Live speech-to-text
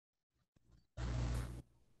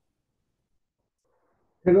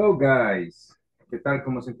Hello guys, ¿qué tal?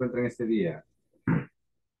 ¿Cómo se encuentran este día?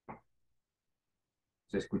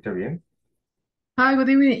 ¿Se escucha bien? Hi, good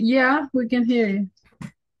evening. Yeah, we can hear you.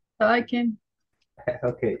 I can.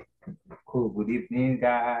 Okay, cool. Good evening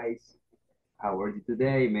guys. How are you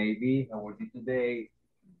today? Maybe, how are you today?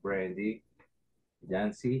 Brandy,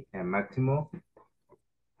 Yancy, and Maximo.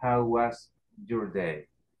 How was your day?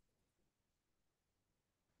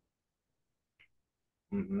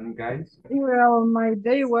 Guys? Well, my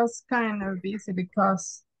day was kind of busy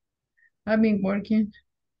because I've been working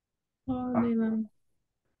all Ah, day long.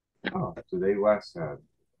 oh, today was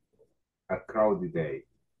a crowded day.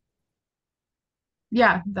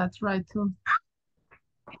 Yeah, that's right too.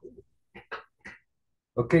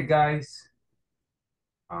 Okay guys,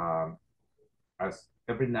 um, as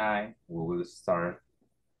every night, we will start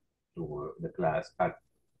the class at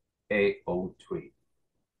 8:03.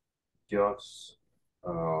 Just,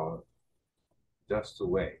 uh, just to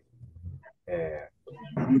wait. Uh,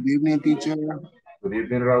 Good evening, teacher. Good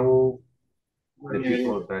evening, Raul, the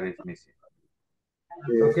people that is missing.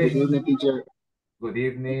 Good Okay, evening, teacher. good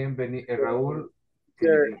evening, Raul. Can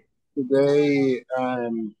you Teacher, hear? today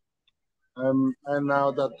I'm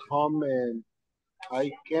out at home and I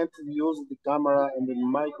can't use the camera and the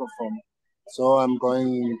microphone. So I'm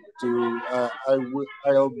going to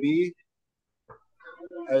I'll be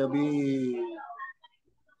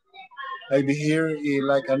I'll be here in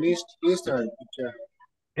like an Eastern teacher.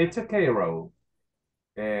 It's okay, Raul.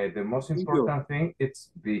 The most Thank you. important thing is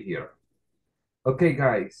be here. Okay,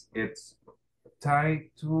 guys, it's time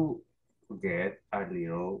to get a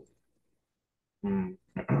little, mm,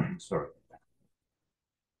 sorry,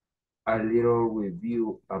 a little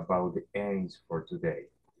review about the aims for today.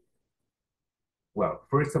 Well,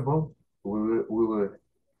 first of all, we will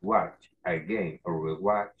watch again or we'll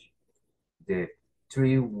watch the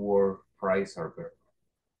three-word phrasal verb.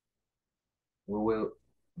 We will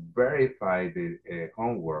verify the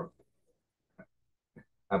homework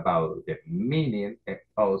about the meaning and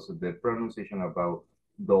also the pronunciation about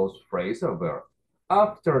those phrasal verbs.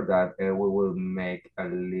 After that, we will make a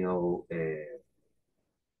little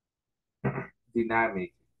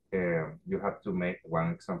dynamic. You have to make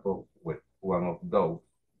one example with one of those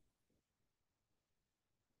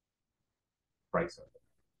phrasal verbs.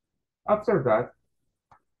 After that,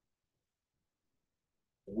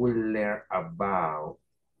 we'll learn about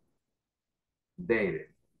dating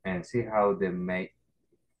and see how they make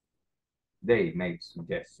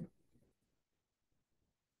suggestions.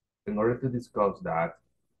 In order to discuss that,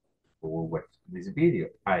 we will watch this video.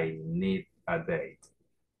 I need a date.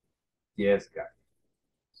 Yes, guys.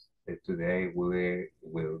 Today we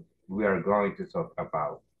are going to talk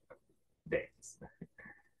about dates.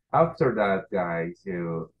 After that, guys, we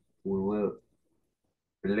will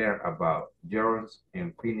learn about gerunds,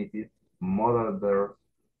 infinitive, modal verb,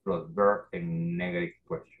 plus verb, and negative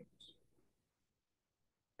questions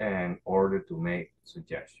in order to make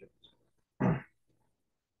suggestions.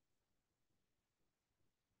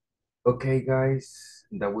 Okay, guys,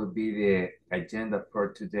 that will be the agenda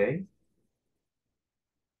for today.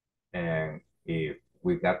 And if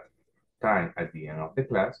we got time at the end of the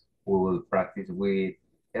class, we will practice with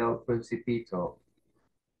El Principito.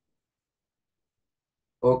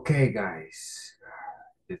 Okay, guys,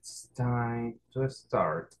 it's time to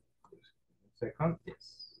start. Second,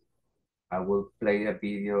 yes. I will play the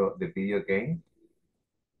video game,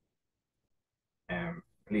 and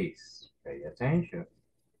please pay attention.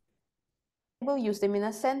 We'll use them in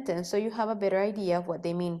a sentence so you have a better idea of what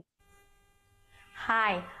they mean.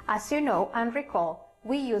 Hi, as you know and recall,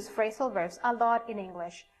 we use phrasal verbs a lot in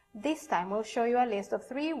English. This time we'll show you a list of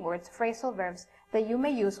 3 phrasal verbs that you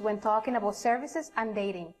may use when talking about services and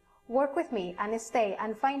dating. Work with me and stay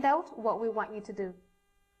and find out what we want you to do.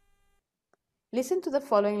 Listen to the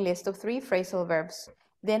following list of 3 phrasal verbs.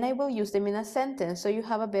 Then I will use them in a sentence so you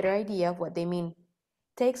have a better idea of what they mean.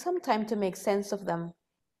 Take some time to make sense of them.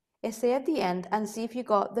 Stay at the end and see if you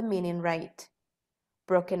got the meaning right.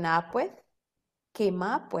 Broken up with, came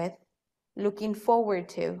up with, looking forward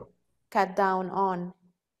to, cut down on,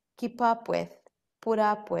 keep up with, put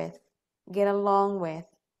up with, get along with,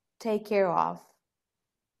 take care of.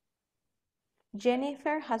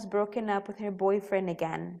 Jennifer has broken up with her boyfriend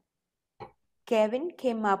again. Kevin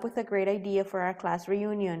came up with a great idea for our class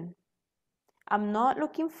reunion. I'm not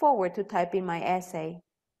looking forward to typing my essay.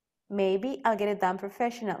 Maybe I'll get it done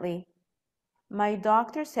professionally. My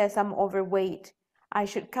doctor says I'm overweight. I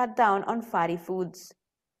should cut down on fatty foods.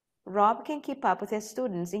 Rob can keep up with his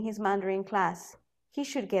students in his Mandarin class. He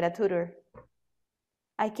should get a tutor.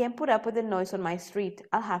 I can't put up with the noise on my street.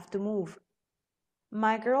 I'll have to move.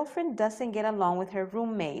 My girlfriend doesn't get along with her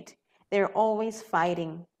roommate. They're always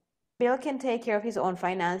fighting. Bill can take care of his own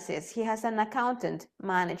finances. He has an accountant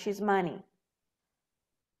manage his money.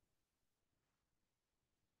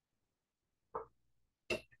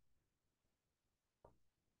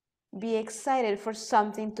 Be excited for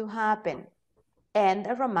something to happen. End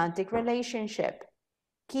a romantic relationship.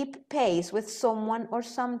 Keep pace with someone or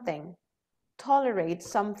something. Tolerate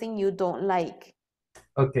something you don't like.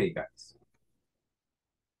 Okay, guys.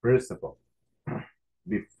 First of all,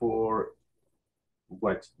 before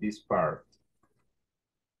watch this part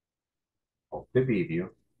of the video,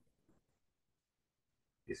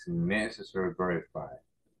 it's necessary to verify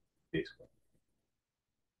this one.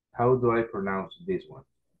 How do I pronounce this one?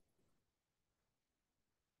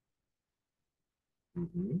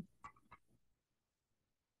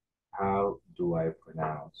 How do I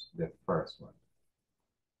pronounce the first one?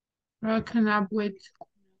 Broken up with.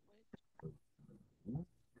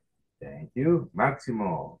 Thank you.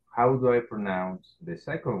 Maximo, how do I pronounce the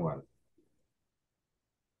second one?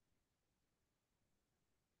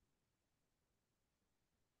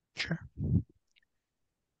 Sure.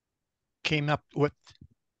 Came up with.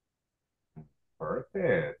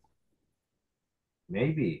 Perfect.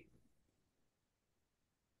 Maybe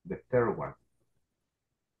the third one.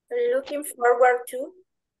 Looking forward to.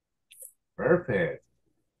 Perfect.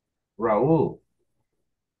 Raul,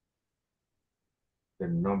 the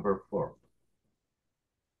number 4.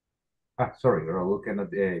 Sorry, Raul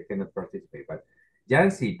cannot participate, but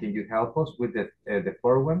Jancy, can you help us with the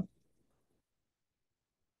fourth one?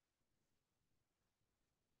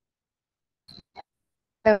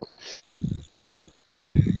 Oh.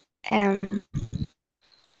 Can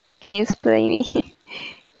you explain me?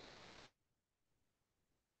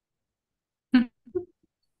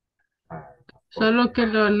 Solo que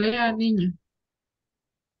lo lea, niña.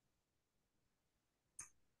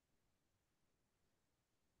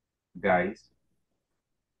 Guys.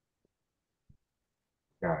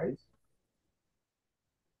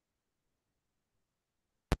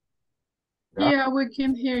 Yeah, we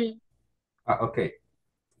can hear you. Okay.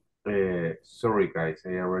 Sorry, guys.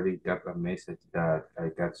 I already got a message that I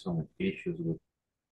got some issues with